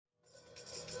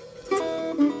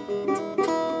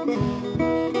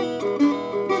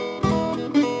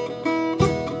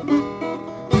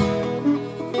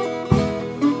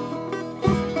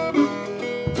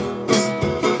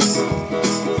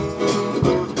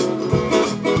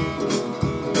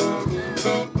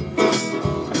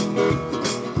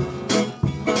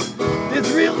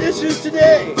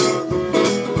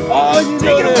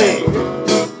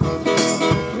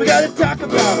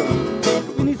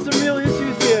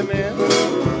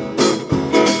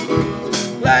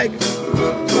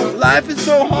life is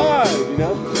so hard, you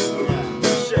know? Yeah,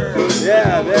 sure.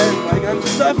 Yeah, man, like I'm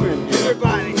suffering.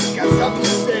 Everybody's got something to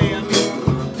say. I mean,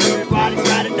 everybody's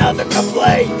got another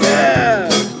complaint. Yeah,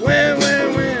 win.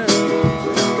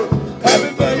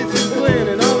 Everybody's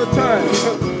complaining all the time.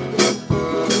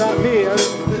 Not me, I'm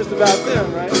just about them,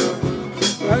 right?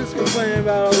 I'm just complaining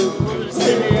about all this. I'm just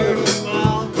sitting here,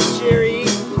 smile, cheery,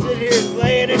 sitting here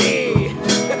playing an E.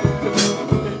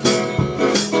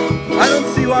 I don't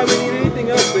see why we need anything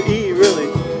else but E, really.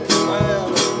 Well,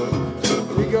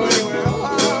 we go anywhere.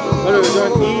 What are we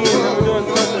doing? E, and then we're doing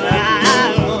something else.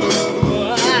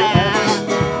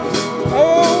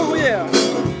 Oh, yeah.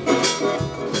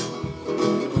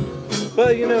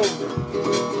 But, you know,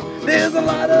 there's a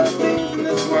lot of things in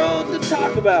this world to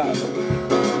talk about.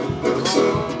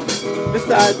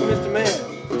 Besides Mr. Man.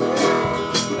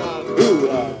 Who,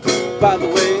 by the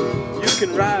way, you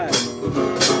can ride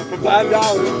for $5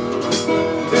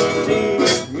 to see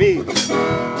me.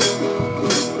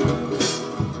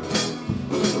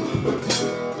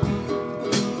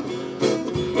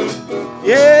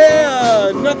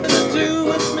 Yeah, nothing to do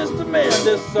with Mr. Man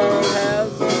this song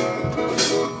has.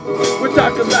 We're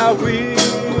talking about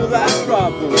real life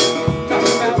problems.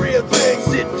 Talking about real things.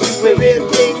 situations. Real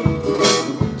things.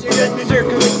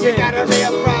 You got a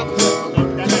real problem.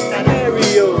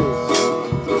 Scenarios.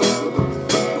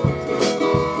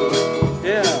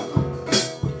 Yeah.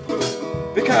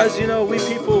 Because, you know, we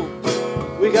people,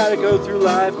 we gotta go through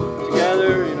life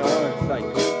together, you know, it's like,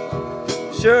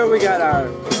 sure, we got our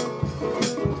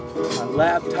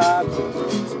laptops and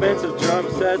expensive drum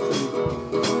sets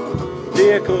and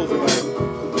vehicles and like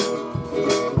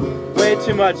way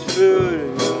too much food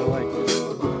and, you know, like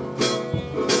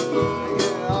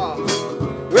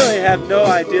really have no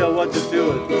idea what to do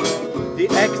with the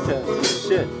excess of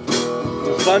shit,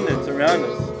 abundance around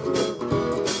us.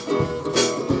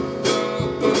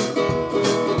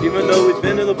 Even though we've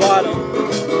been to the bottom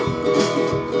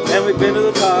and we've been to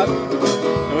the top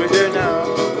and we're here now,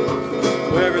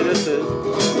 wherever this is.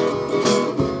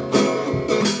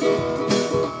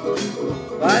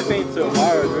 Life ain't so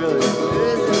hard, really. It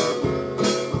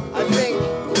isn't. I think.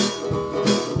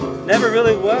 Never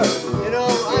really was. You know,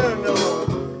 I don't know.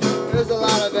 There's a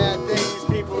lot of bad things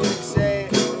people can say,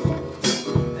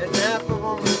 and half of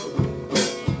them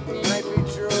might be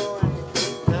true, and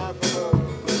half of them,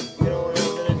 you know, we're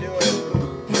not gonna do it.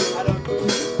 I don't.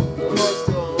 Most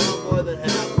of them, a lot more than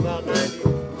half, about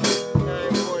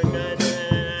 99.9.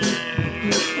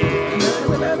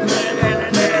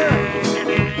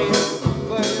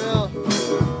 But you know,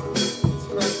 it's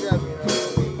fucked up. You know,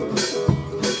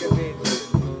 it could be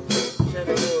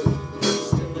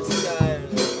tentacles in the sky.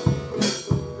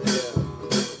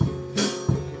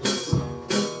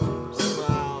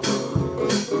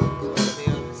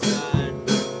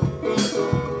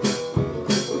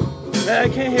 Man, I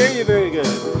can't hear you very good.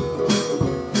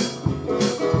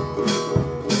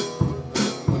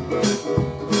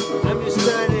 I'm just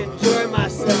trying to enjoy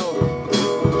myself.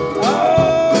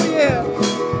 Oh, yeah.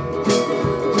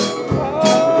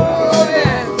 Oh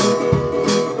yeah.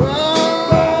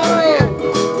 Oh yeah.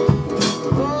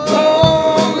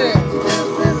 Oh yeah. This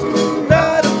is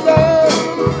not a song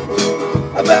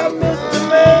about Mr.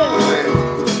 Man.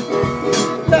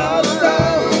 Not a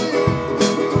song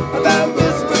about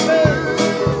Mr. Man.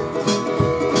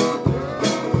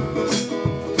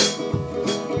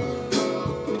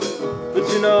 But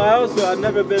you know, I've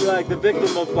never been like the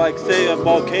victim of like, say, a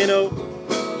volcano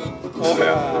or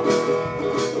a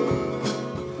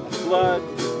flood.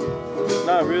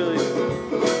 Not really.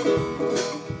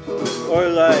 Or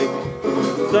like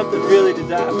something really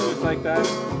disastrous like that.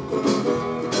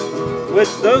 Which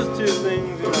those two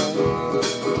things, you know,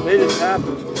 they just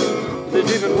happen.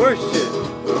 There's even worse shit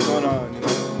going on. You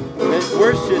know? There's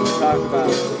worse shit to talk about.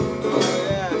 Oh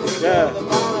yeah. Yeah. The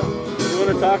bottom. You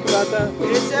want to talk about that?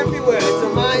 It's everywhere. It's a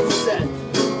mindset.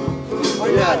 Or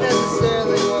Yeah. not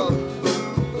necessarily. Well,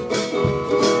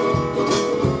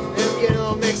 I'm getting a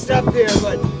little mixed up here,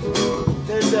 but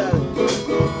there's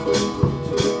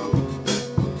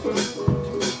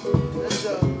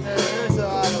a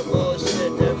lot of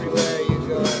bullshit everywhere you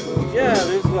go. Yeah,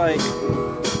 there's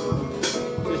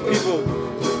people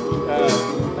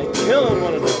like killing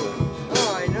one another.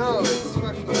 Oh, I know. It's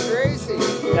fucking crazy.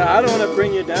 Yeah, I don't want to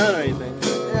bring you down or anything.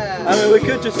 Yeah. I mean, we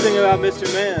could just sing about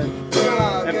Mr. Man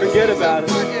Oh, and okay, forget so about it.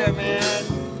 fuck yeah, man.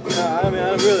 No, I mean, I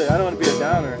don't want to be a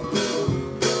downer.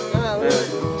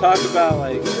 Yeah, Talk about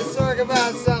like, let's talk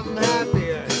about something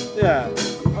happier. yeah, Or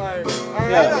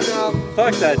Yeah. I don't know.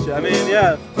 fuck that shit. I mean,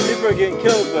 yeah, people are getting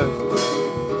killed, but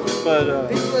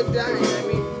People are dying. I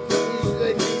mean,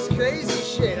 these crazy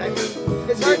shit. I mean,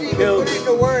 it's hard to even killed. Put it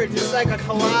into words. It's like a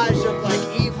collage of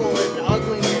like evil and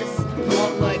ugliness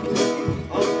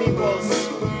of people's.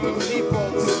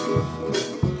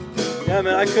 Yeah,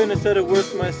 man, I couldn't have said it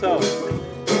worse myself.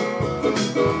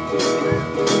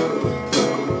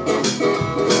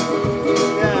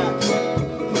 Yeah.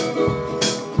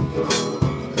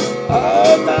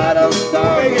 Oh, not a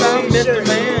song Make a about Mr. t-shirt.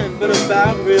 Man, but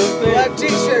about real We have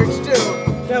things. t-shirts too.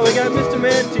 Yeah, we got Mr.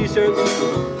 Man t-shirts.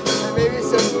 And maybe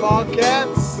some ball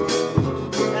caps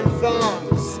and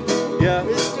thongs. Yeah,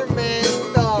 Mr. Man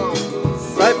thongs.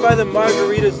 right by the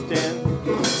margarita stand,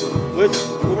 which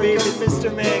will be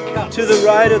Mr. Man cups. to the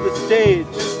right of the stage.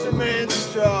 Mr. Man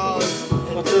straws.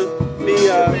 Well, to be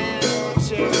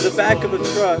the back of a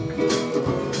truck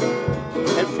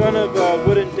in front of a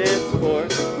wooden dance floor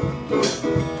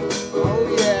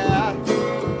Oh yeah.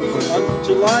 on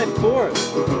July 4th.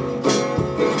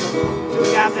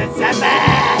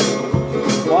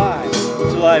 2007. Why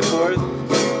July 4th?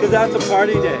 Because that's a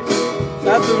party day.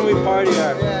 That's when we party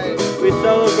hard. Yeah. We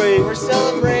celebrate. We're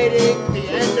celebrating the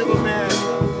end of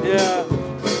America. Yeah,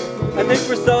 I think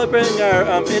we're celebrating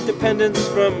our independence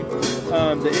from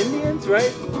the Indians,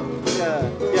 right? Yeah,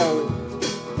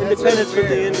 independence from the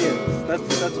weird. Indians. That's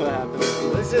what happened.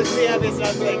 Let's just see how this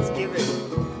on Thanksgiving.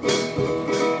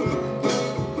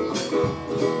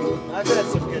 I've had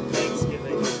some good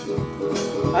Thanksgiving.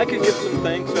 I could give some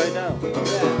thanks right now. Yeah,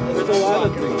 that's There's what a I'm lot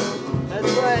of talking things. about.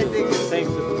 That's why I think it's.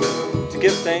 Thanks to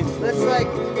give thanks. That's like,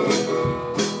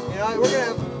 we're gonna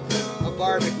have a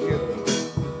barbecue.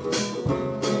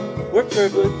 We're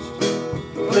privileged,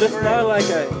 but it's not like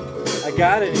I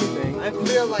got anything. I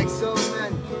feel like so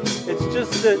mad. It's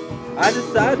just that I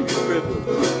decided to be privileged.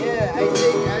 Yeah, I'm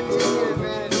taking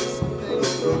advantage of some things.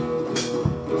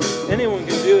 Anyone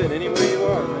can do it anywhere you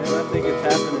are, man. I think it's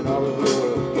happening all over the world.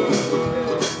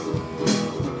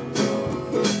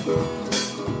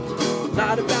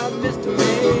 Not about Mr.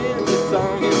 Man, this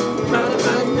song is not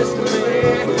about Mr.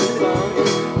 Man, this song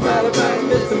is not about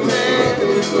Mr. Man,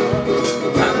 this song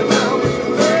is not about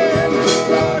Mr. Man, this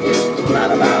song is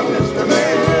not about Mr.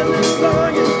 Man, this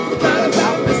song is not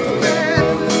about Mr.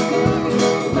 Man, this song is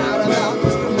not about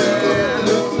Mr. Man,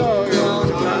 this song is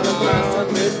not about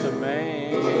Mr.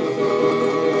 Man.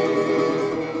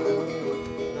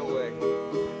 No way.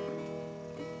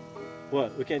 What?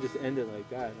 We can't just end it like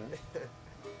that, huh?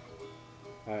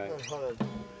 Alright. Hold on.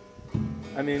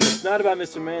 I mean, it's not about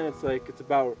Mr. Man, it's like, it's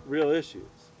about real issues.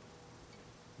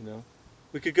 You know?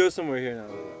 We could go somewhere here now.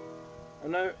 I'm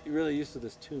not really used to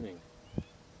this tuning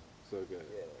so good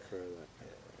for that.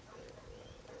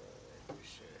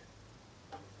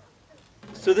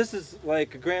 So this is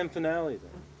like a grand finale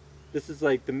then. This is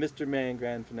like the Mr. Man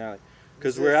grand finale.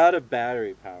 Because we're out of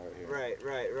battery power here. Right.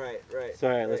 So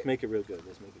alright, let's make it real good.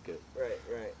 Let's make it good.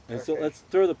 Right. And so let's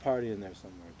throw the party in there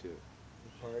somewhere too.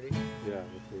 Party? Yeah,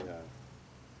 with the,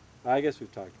 I guess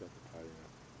we've talked about the party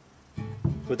now.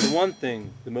 But the one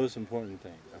thing, the most important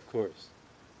thing, of course,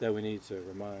 that we need to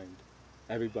remind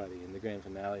everybody in the grand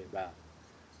finale about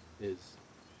is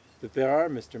that there are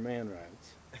Mr. Man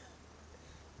rides.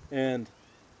 And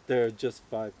they're just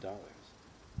 $5.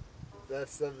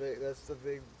 That's the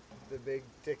big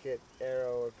ticket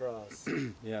arrow across.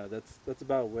 Yeah, that's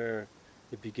about where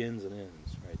it begins and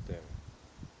ends, right there.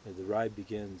 The ride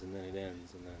begins and then it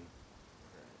ends, and then,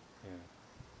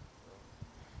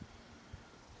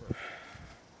 yeah.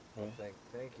 Well,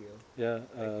 Thank you. yeah,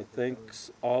 thanks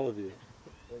all of you.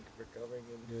 Thank you for coming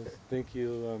in. Yes, thank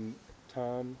you,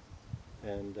 Tom,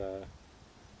 and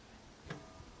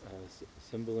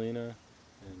Cymbalina,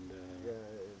 and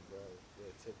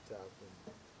Tip Top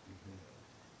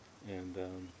and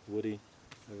Woody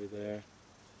over there,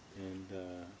 and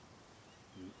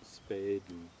Spade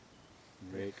and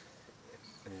Rake.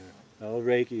 Yeah. Oh,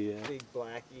 Rakey, yeah. Big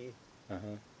Blackie.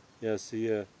 Yeah, see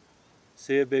ya,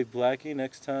 Big Blackie,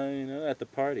 next time, you know, at the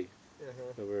party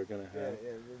that we're gonna have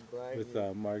Big Blackie. with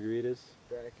margaritas.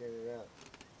 Backing it up.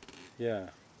 Yeah.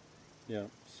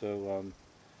 So,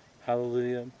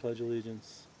 hallelujah, pledge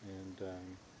allegiance, and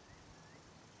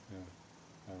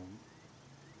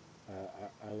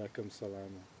alaikum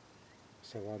salami,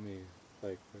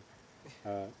 like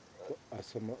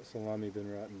salami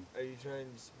bin rotten. Are you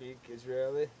trying to speak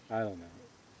Israeli? I don't know.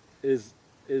 Is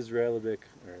Israelic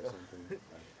or something?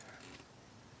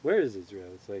 Where is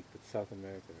Israel? It's like it's South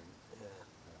America, right?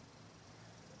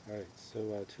 Yeah. All right.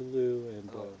 So Tulu, and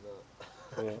No.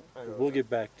 we'll get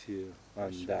back to you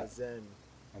on that Zen.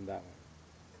 one,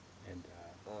 and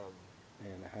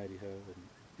Heidi Ho. And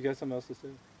you got something else to say?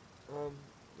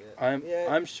 Yeah.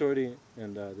 I'm Shorty,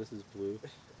 and this is Blue.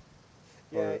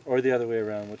 Yeah. Or the other way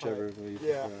around, whichever way you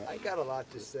Yeah, prefer. I got a lot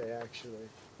to say, actually.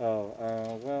 Oh,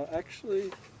 well,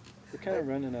 actually, we're kind of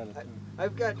running out of time.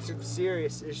 I've got some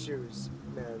serious issues,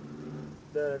 man,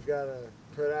 that I've got to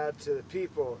put out to the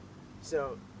people.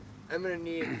 So I'm going to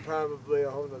need probably a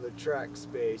whole nother track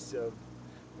space of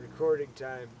recording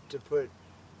time to put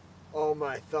all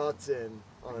my thoughts in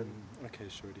on Okay,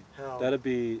 shorty. how That'll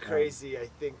be crazy I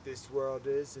think this world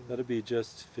is. And that'll be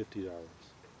just $50.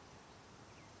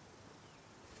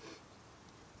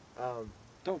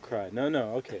 Don't cry. No.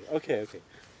 Okay.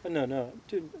 No,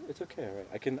 dude, it's okay. All right.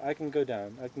 I can go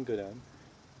down.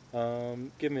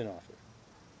 Give me an offer.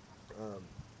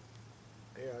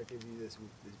 Here, I'll give you this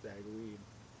bag of weed.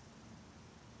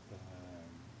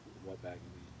 What bag of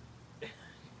weed?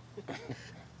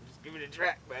 Just give me the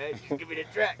track, man. Just give me the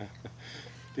track.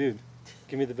 Dude,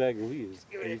 give me the bag of weed. Just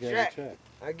give me the track.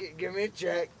 Give me a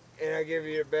track, and I'll give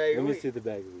you a bag of weed. Let me see the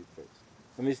bag of weed first.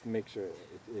 Let me make sure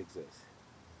it exists.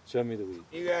 Show me the weed.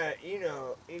 You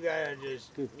gotta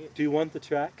just... Dude, do you want the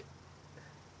track?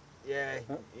 Yeah,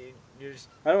 Huh? you just...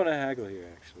 I don't want to haggle here,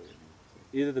 actually.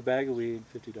 Either the bag of weed,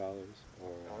 $50,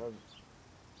 or...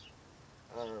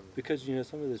 because,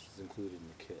 some of this is included in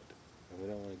the kit, and we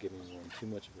don't want to give anyone too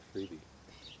much of a freebie.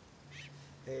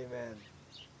 Hey, man,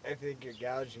 I think you're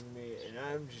gouging me, and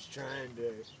I'm just trying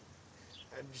to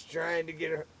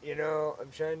get,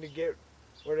 I'm trying to get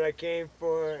what I came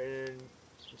for, and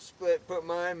put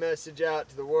my message out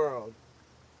to the world.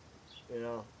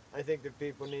 I think that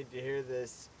people need to hear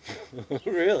this.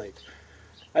 Really?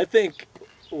 I think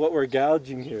what we're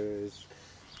gouging here is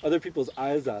other people's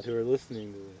eyes out who are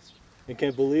listening to this and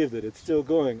can't believe that it's still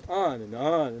going on and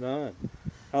on and on.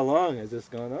 How long has this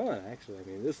gone on, actually? I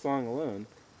mean, this song alone,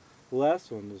 the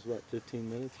last one was, 15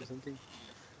 minutes or something?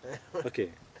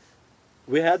 Okay.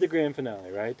 We had the grand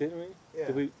finale, right, didn't we?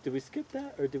 Yeah. Did we skip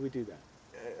that, or did we do that?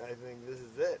 I think this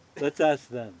is it. Let's ask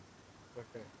them.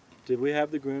 Okay. Did we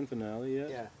have the grand finale yet?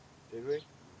 Yeah. Did we?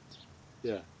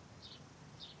 Yeah.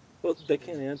 Well, they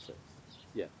can't answer.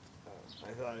 Yeah. Oh,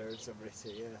 I thought I heard somebody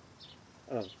say yeah.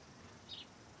 Oh,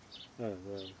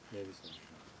 well, maybe so.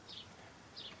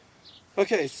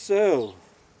 Okay, so,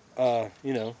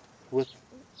 with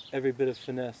every bit of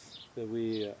finesse that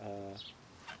we,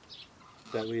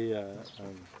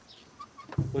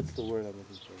 what's the word I'm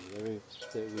looking for?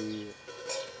 That we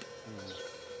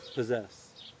possess.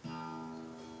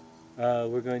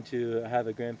 We're going to have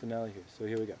a grand finale here, so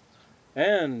here we go.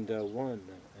 And 1,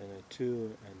 and a 2,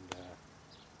 and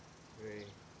 3, and a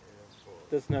 4.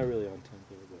 that's not really on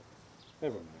tempo, but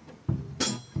never mind.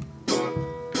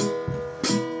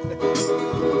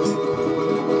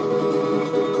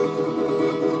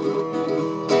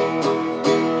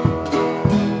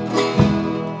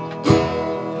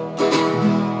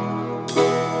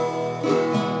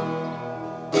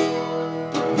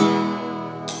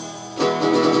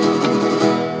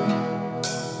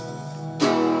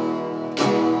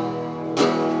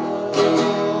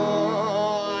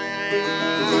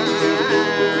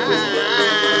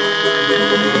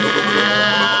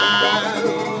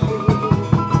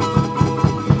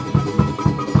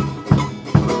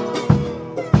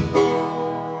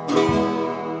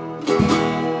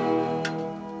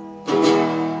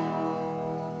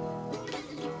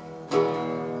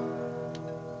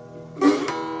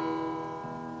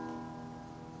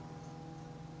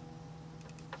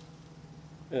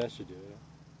 Yeah, that should do it.